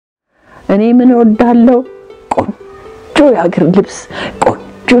እኔ ምን ወዳለው ቆንጆ ያገር ልብስ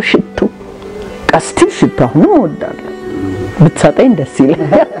ቆንጆ ሽቱ ቀስቲ ሽታውንም ወዳለው ብትሰጠኝ ደስ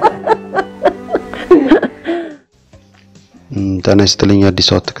ይላል ተነስተልኝ አዲስ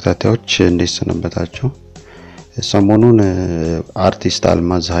አበባ ተከታታዮች እንዴት ሰነበታችሁ ሰሞኑን አርቲስት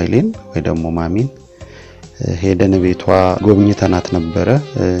አልማዝ ኃይሌን ወይ ደግሞ ማሚን ሄደን ቤቷ ጎብኝተናት ነበር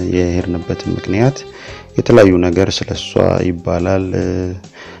የሄድንበት ምክንያት የተለያዩ ነገር ስለሷ ይባላል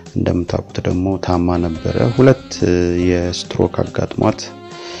እንደምታውቁት ደግሞ ታማ ነበር ሁለት የስትሮክ አጋጥሟት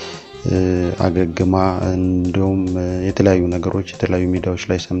አገግማ እንዲሁም የተለያዩ ነገሮች የተለያዩ ሚዲያዎች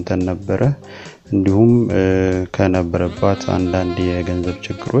ላይ ሰምተን ነበር እንዲሁም ከነበረባት አንዳንድ የገንዘብ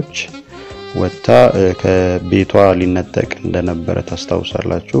ችግሮች ወጣ ከቤቷ ሊነጠቅ እንደነበረ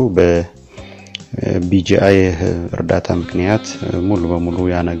ታስታውሳላችሁ በቢጂአይ እርዳታ ምክንያት ሙሉ በሙሉ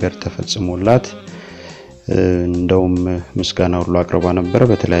ያ ነገር ተፈጽሞላት እንደውም ምስጋና ሁሉ አቅርባ ነበር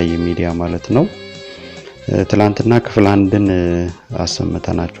በተለያየ ሚዲያ ማለት ነው ትላንትና ክፍል 1ን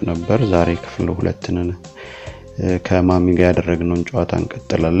አሰምተናችሁ ነበር ዛሬ ክፍል 2ን ከማሚ ጋር ያደረግነውን ጨዋታ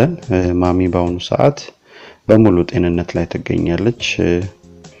እንቀጥላለን ማሚ ባሁኑ ሰዓት በሙሉ ጤንነት ላይ ትገኛለች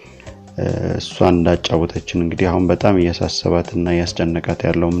እሷ እንዳጫወተችን እንግዲህ አሁን በጣም እያሳሰባትና ያስጨነቃት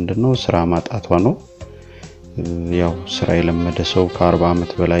ያለው ምንድነው ስራ ማጣቷ ነው ያው ስራ የለመደ ሰው ከ40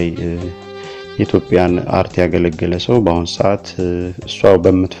 አመት በላይ ኢትዮጵያን አርት ያገለገለ ሰው ባሁን ሰዓት እሷ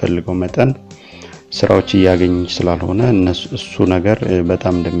በመትፈልገው መጠን ስራዎች ያገኘች ስላልሆነ እሱ ነገር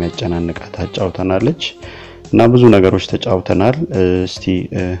በጣም እንደሚያጨናንቃት አጫውተናለች እና ብዙ ነገሮች ተጫውተናል እስቲ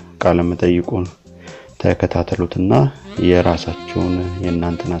ቃለ መጠይቁን ተከታተሉትና የራሳችሁን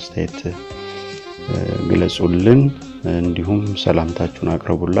የናንተን አስተያየት ግለጹልን እንዲሁም ሰላምታችሁን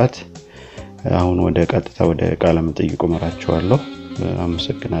አቅርቡላት አሁን ወደ ቀጥታ ወደ ቃለ መጠይቁ መራችኋለሁ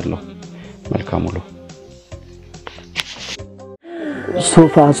አመሰግናለሁ መልካም ውሎ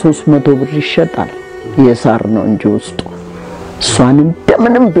ሶፋ 300 ብር ይሸጣል የሳር ነው እንጂ ውስጡ እሷን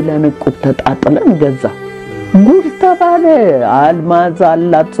እንደምንም ብለን ቁጥ ተጣጥለን ገዛ ጉድ ተባለ አልማዝ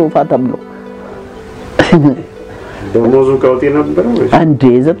አላት ሶፋ ተብሎ ደሞዙ ቀውጤ ነበር ወይስ አንዴ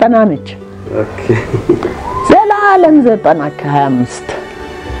 90 ነች ኦኬ ዘላለም 90 ከ25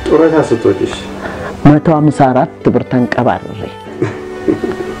 ጡረታ ስትወጪሽ 154 ብር ተንቀባረረ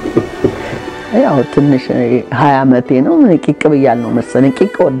ያው ትንሽ 20 አመቴ ነው ቂቅ ብያል ነው መሰለኝ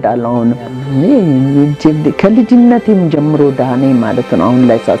ቂቅ ወዳለው አሁን ከልጅነቴም ጀምሮ ዳኔ ማለት ነው አሁን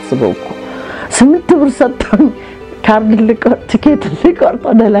ላይ ሳስበው 8 ብር ሰጥቶኝ ካርድ ልቆርጥ ቲኬት ልቆርጥ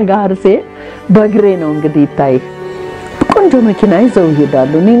ደለጋርሴ በግሬ ነው እንግዲህ ታይ ቆንጆ መኪና ይዘው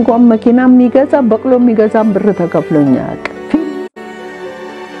ይሄዳሉ እኔ እንኳን መኪና የሚገዛ በቅሎ የሚገዛ ብር ተከፍሎኛል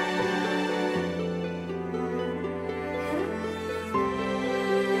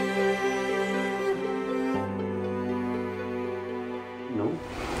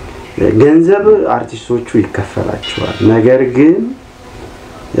ገንዘብ አርቲስቶቹ ይከፈላቸዋል ነገር ግን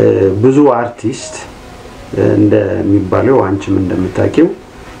ብዙ አርቲስት እንደሚባለው አንቺም እንደምታውቂው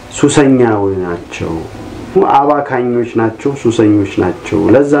ሱሰኛው ናቸው አባካኞች ናቸው ሱሰኞች ናቸው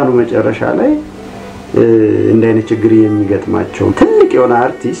ለዛ ነው መጨረሻ ላይ እንደኔ ችግር የሚገጥማቸው ትልቅ የሆነ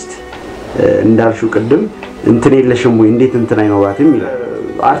አርቲስት እንዳልሹ ቅድም እንትን የለሽም ወይ እንዴት እንትን አይኖራትም ይላል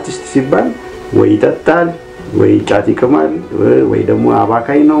አርቲስት ሲባል ወይ ይጠጣል ወይ ጫት ይቅማል ወይ ደግሞ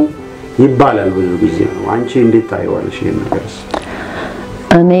አባካኝ ነው ይባላል ብዙ ጊዜ ነው አንቺ እንዴት ታይዋለሽ ይሄን ነገርስ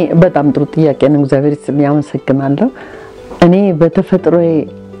እኔ በጣም ጥሩ ጥያቄ ነው እግዚአብሔር ይመስገናለሁ እኔ በተፈጥሮዬ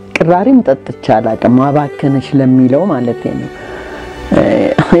ቅራሪም ጠጥቻለሁ አቅም አባከነሽ ለሚለው ማለት ነው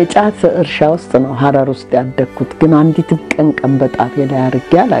የጫት እርሻ ውስጥ ነው ሐረር ውስጥ ያደኩት ግን አንዲት ቀን በጣም ላይ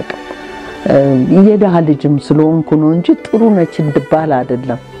አርጌ አላቅም የደሃ ልጅም ስለሆንኩ ነው እንጂ ጥሩ ነች እንድባል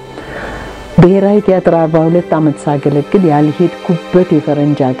አይደለም ብሔራዊ ቲያትር 42 አመት ሳገለግል ያልሄድኩበት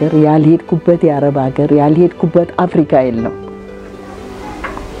የፈረንጅ ሀገር ያልሄድኩበት የአረብ ሀገር ያልሄድኩበት አፍሪካ የለም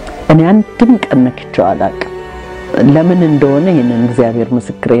እኔ አንድም ቀን ነክቼው አላቅም ለምን እንደሆነ ይሄንን እግዚአብሔር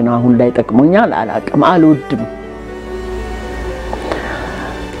ምስክሬ ነው አሁን ላይ ጠቅሞኛል አላቅም አልወድም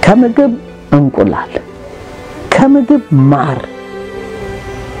ከምግብ እንቁላል ከምግብ ማር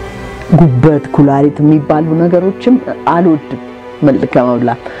ጉበት ኩላሊት የሚባሉ ነገሮችም አልወድም መልከ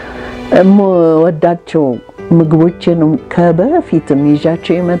መብላት ወዳቸው ምግቦችን ከበፊትም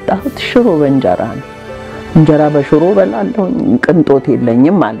ይዣቸው የመጣሁት ሽሮ በእንጀራ ነው እንጀራ በሽሮ በላለሁ ቅንጦት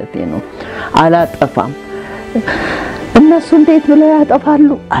የለኝም ማለት ነው አላጠፋም እነሱ እንዴት ብለው ያጠፋሉ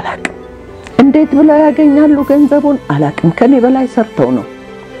አላቅም እንዴት ብለው ያገኛሉ ገንዘቡን አላቅም ከኔ በላይ ሰርተው ነው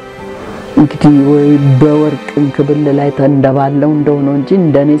እንግዲህ ወይ በወርቅ እንክብል ላይ ተንደባለው እንደሆነ እንጂ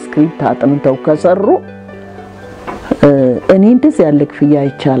እንደኔ ስክሪፕት አጥንተው ከሰሩ እኔ እንደዚህ ያለ ክፍያ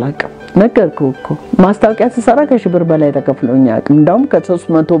ይቻላልም ነገርኩህ እኮ ማስታወቂያ ስሰራ ከ1000 ብር በላይ ተከፍሎኝ አያውቅም። እንዳውም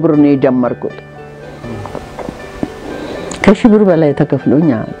ከ300 ብር ነው የጀመርኩት። ከ1000 ብር በላይ ተከፍሎኝ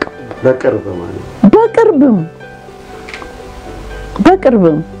አያውቅም። በቅርብ ማለት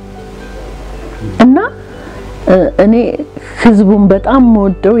በቅርብም እና እኔ ህዝቡን በጣም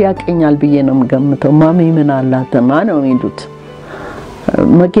ወደው ያቀኛል ብዬ ነው የምገምተው። ማሚ ምን አላት ነው የሚሉት።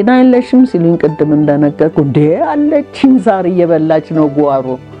 መኪና የለሽም ሲሉኝ ቅድም እንደነገርኩ እንዴ አለችኝ ዛሬ እየበላች ነው ጓሮ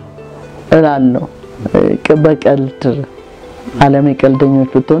እላለሁ። በቀልድ ዓለም የቀልደኞች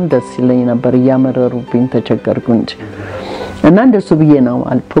ብትሆን ደስ ይለኝ ነበር። እያመረሩብኝ ተቸገርኩ እንጂ እና እንደሱ ብዬ ነው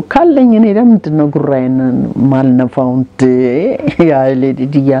አልፎ ካለኝ እኔ ለምንድን ነው ጉራዬን ማልነፋው እንዴ ያለ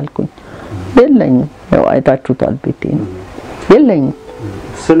ልጅ እያልኩኝ የለኝም። ያው አይታችሁታል ቤቴን የለኝም።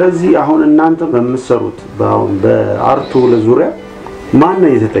 ስለዚህ አሁን እናንተ በመሰሩት በአርቱ ለዙሪያ ማን ነው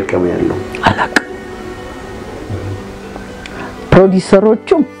እየተጠቀመ ያለው? አላውቅም። ፕሮዲዩሰሮቹ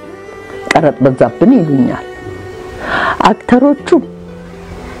ቀረጥ በዛብን ይሉኛል። አክተሮቹ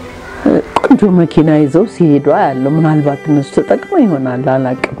ቆንጆ መኪና ይዘው ሲሄዱ ያለው ምናልባት እነሱ ተጠቅመው ይሆናል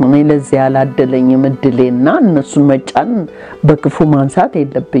አላውቅም። እኔ ለዚህ ያላደለኝም እድሌና እነሱን መጫን በክፉ ማንሳት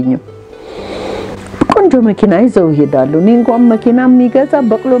የለብኝም። ቆንጆ መኪና ይዘው ይሄዳሉ። እኔ እንኳን መኪና የሚገዛ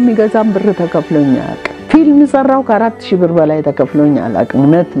በቅሎ የሚገዛ ብር ተከፍሎኝ አያውቅም። ፊልም ሰራው ከ4000 ብር በላይ ተከፍሎኝ አያውቅም።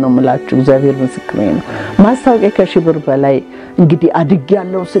 እውነት ነው የምላችሁ፣ እግዚአብሔር ምስክሬ ነው። ማስታወቂያ ከ1000 ብር በላይ እንግዲህ አድግ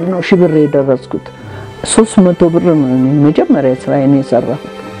ያለው ስል ነው 1000 ብር የደረስኩት። 300 ብር ነው እኔ መጀመሪያ ስራዬን የሰራሁት።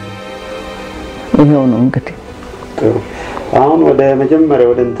 ይሄው ነው እንግዲህ። አሁን ወደ መጀመሪያ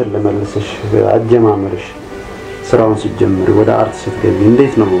ወደ እንትን ለመልሰሽ አጀማመርሽ ስራውን ሲጀምር ወደ አርት ስትገቢ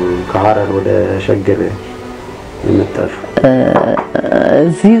እንዴት ነው ከሐረር ወደ ሸገር የመጣሽ?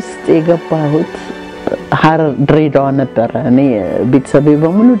 እዚህ ውስጥ የገባሁት ሐረር ድሬዳዋ ነበረ። እኔ ቤተሰቤ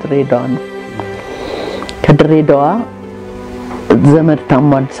በሙሉ ድሬዳዋ ነው። ከድሬዳዋ ዘመድ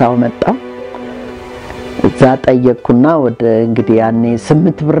ታሞ አዲስ አበባ መጣ። እዛ ጠየቅኩና ወደ እንግዲህ ያኔ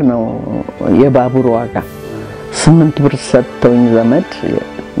 8 ብር ነው የባቡር ዋጋ። 8 ብር ሰጥተውኝ ዘመድ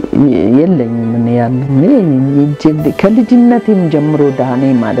የለኝም ምን ያለው ከልጅነቴም ጀምሮ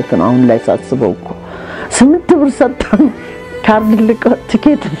ዳኔ ማለት ነው። አሁን ላይ ሳስበው እኮ 8 ብር ሰጥተውኝ ካርድ ልቆርጥ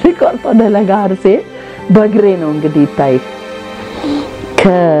ቲኬት ልቆርጥ ወደ ለጋርሴ በእግሬ ነው እንግዲህ ታይ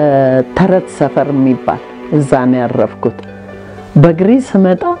ከተረት ሰፈር የሚባል እዛ ነው ያረፍኩት። በእግሬ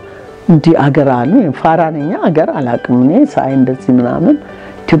ስመጣ እንዲ አገር አሉ ፋራነኛ አገር አላቅም እኔ ሳይ እንደዚህ ምናምን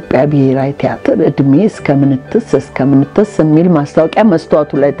ኢትዮጵያ ብሔራዊ ቲያትር እድሜ እስከምንትስ የሚል ማስታወቂያ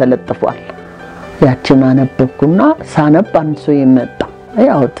መስታወቱ ላይ ተለጥፏል። ያችን አነበብኩና ሳነብ አንሶ ይመጣ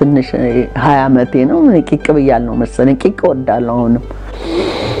ያው ትንሽ 20 አመቴ ነው ቂቅ ብያለሁ መሰለኝ። ቂቅ ወዳለሁ አሁንም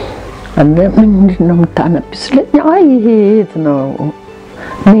አንደ ምንድነው የምታነብስልኝ? አይ ይሄት ነው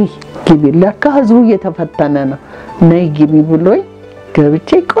ነይ ግቢ ለካ ህዝቡ እየተፈተነ ነው ነይ ግቢ ብሎኝ ገብቼ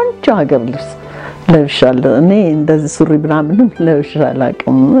ቆንጆ ሀገር ልብስ ለብሻለሁ። እኔ እንደዚህ ሱሪ ምናምን ለብሻለሁ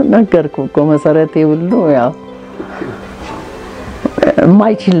አቅም ነገርኩ እኮ መሰረቴ ሁሉ ያው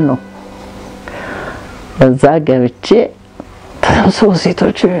ማይችል ነው። እዛ ገብቼ ተሰው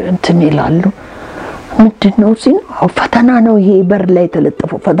ሴቶች እንትን ይላሉ። ምንድነው ሲል ፈተና ነው ይሄ በር ላይ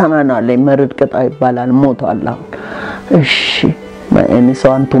ተለጥፎ ፈተና ነው አለ። መርድ ቅጣ ይባላል ሞቷል አሁን። እሺ እኔ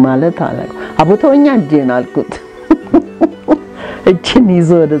ሰው አንቱ ማለት አለ አቦተውኛ እንዴን አልኩት። እቺን ይዞ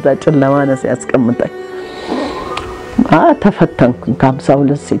ወደዛ ጨለማ ነው ያስቀምጣኝ። ተፈተንኩ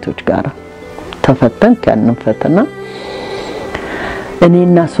ከ52 ሴቶች ጋር ተፈተንኩ። ያንን ፈተና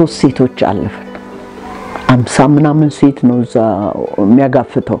እኔና 3 ሴቶች አለፈን። 50 ምናምን ሴት ነው እዛ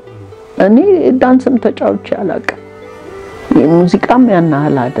የሚያጋፍተው። እኔ ዳንስም ተጫውቼ አላውቅም። ሙዚቃም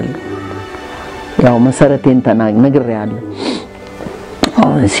ያናህል አይደለም። ያው መሰረቴን ነግሬያለሁ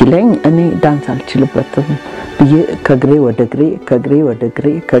ሲለኝ እኔ ዳንስ አልችልበትም ብዬ ከግሬ ወደ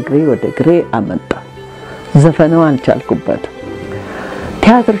ግሬ አመጣ። ዘፈነው አልቻልኩበት፣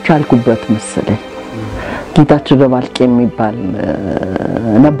 ቲያትር ቻልኩበት መሰለኝ። ጌታቸው ደባልቄ የሚባል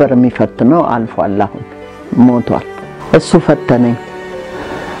ነበር የሚፈትነው፣ አልፏል፣ አሁን ሞቷል። እሱ ፈተነኝ።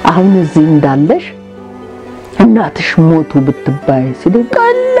 አሁን እዚህ እንዳለሽ እናትሽ ሞቱ ብትባይ ሲለኝ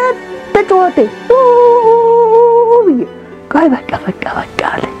ቀለጥ ተጫወቴ ቆይ በቃ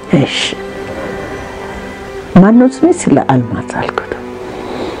አለኝ። እሺ ማነው ስሜ? ስለ አልማዝ አልኩት።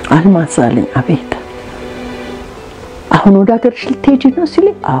 አልማዝ አለኝ። አቤት አሁን ወደ ሀገርሽ ልትሄጂ ነው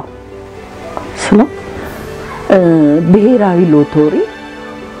ሲለኝ አዎ ስለው ብሔራዊ ሎተሪ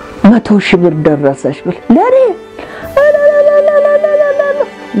 100,000 ብር ደረሰሽ ብል ለኔ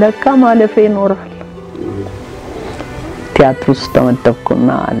ለካ ማለፌ ይኖራል። ቲያትር ውስጥ ተመደብኩና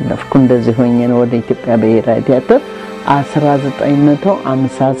አለፍኩ። እንደዚህ ሆኜ ነው ወደ ኢትዮጵያ ብሔራዊ ቲያትር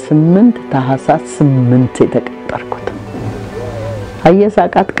 1958 ታህሳስ 8 የተቀጠርኩት።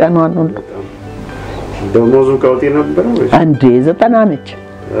 አየሳቃት ቀኗን ሁሉ ደሞዙ ቀውጢ ነበር ወይስ አንዴ 90 ነች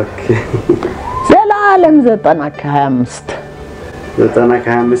ኦኬ ዘላለም 90 ከ25 90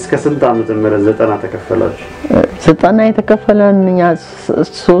 ከ25 ከስንት ዓመት ምህረት 90 ተከፈላችሁ 90 የተከፈለን እኛ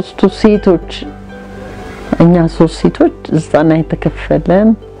ሶስቱ ሴቶች እኛ ሶስት ሴቶች 90 የተከፈለን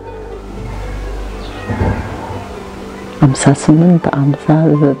 58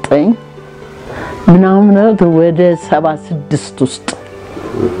 59 ምናምን ወደ 76 ውስጥ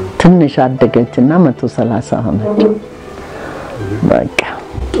ትንሽ አደገችና 130 ሆነች በቃ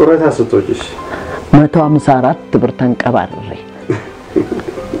ጡረታ ስትወጪሽ 154 ብር ተንቀባረረ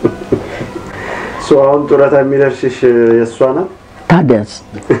አሁን ጡረታ የሚደርሽሽ የሷ ናት ታዲያስ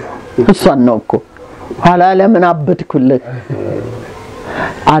እሷን ነው እኮ ኋላ ለምን አበድኩልህ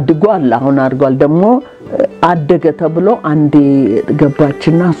አድጓል አሁን አድጓል ደግሞ አደገ ተብሎ አንዴ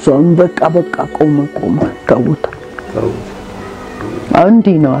ገባችና እሷን በቃ ቆመ ተውታ አንዲ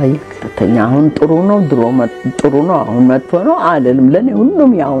ነው አይተኛ አሁን ጥሩ ነው ድሮ ጥሩ ነው አሁን መጥፎ ነው አለልም ለኔ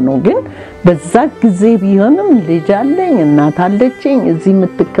ሁሉም ያው ነው ግን በዛ ጊዜ ቢሆንም ልጅ አለኝ እናት አለችኝ እዚህ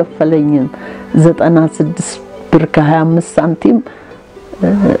የምትከፈለኝ 96 ብር ከ25 ሳንቲም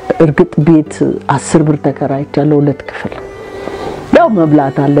እርግጥ ቤት 10 ብር ተከራይቻለሁ ሁለት ክፍል ያው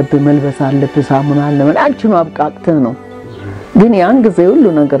መብላት አለብህ መልበስ አለብህ ሳሙና አለምን አንቺኑ አብቃቅተህ ነው ግን ያን ጊዜ ሁሉ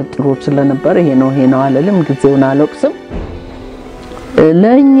ነገር ጥሩ ስለነበር ይሄ ነው አለልም ጊዜውን አልወቅስም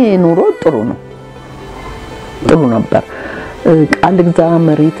ለኛ ኑሮ ጥሩ ነበር ቃል ግዛ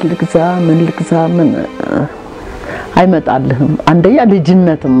መሬት ልግዛ ምን ልግዛ ምን አይመጣልህም አንደኛ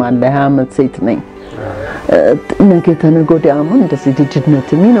ልጅነትም አለ 20 ዓመት ሴት ነኝ ነገ ተነጎዳም እንደዚህ ልጅነት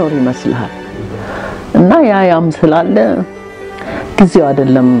የሚኖር ይመስልሃል እና ያም ስላለ ጊዜው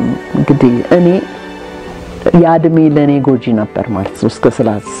አይደለም እንግዲህ እኔ ያድሜ ለኔ ጎጂ ነበር ማለት ነው እስከ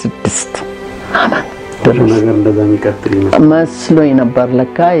 36 አመት ነገር እንደዛ የሚቀጥል መስሎኝ ነበር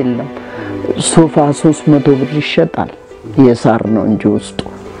ለካ የለም ሶፋ 300 ብር ይሸጣል የሳር ነው እንጂ ውስጡ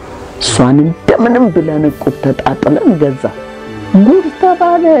እሷን እንደምንም ብለን ቁጥ ተጣጥለን ገዛ ጉድ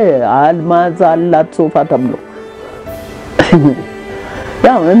ተባለ አልማዝ አላት ሶፋ ተብሎ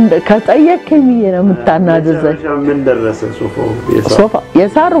ያው እንደ ከጠየቀኝ ነው የምታናዘዘኝ ምን ደረሰ ሶፋ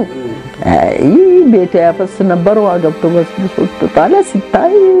የሳሩ አይ ቤት ያፈስ ነበር ዋገብቶ በስብሶ ተጣለ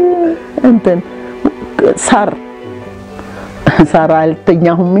ሲታይ እንትን ሳር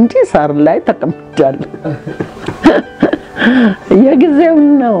አልተኛሁም እንጂ ሳር ላይ ተቀምጫለሁ የጊዜው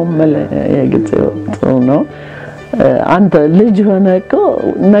ነው የጊዜው ነው አንተ ልጅ ሆነኮ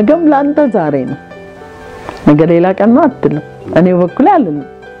ነገም ላንተ ዛሬ ነው ነገ ሌላ ቀን ነው አትልም እኔ በኩል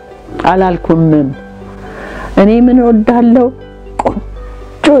አላልኩም እኔ ምን ወዳለው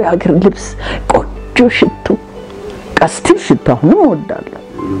ቆንጆ ያገር ልብስ ቆንጆ ሽቱ ቀስቲ ሽታውንም ወዳለው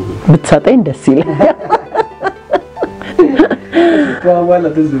ብትሰጠኝ ደስ ይላል ዋዋላ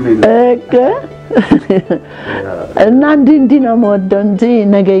ተዝብለኝ እና እንዲህ ነው የምወደው እንጂ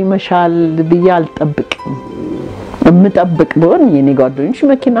ነገ ይመሻል ብዬ አልጠብቅም የምጠብቅ ቢሆን የኔ ጓደኞች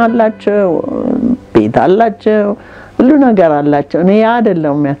መኪና አላቸው ቤት አላቸው ሁሉ ነገር አላቸው እኔ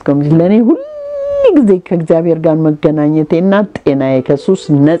አይደለም የሚያስቆም ለኔ ሁሉ ጊዜ ከእግዚአብሔር ጋር መገናኘቴና ጤናዬ ከሱስ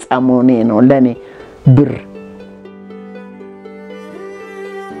ነፃ መሆኔ ነው ለኔ ብር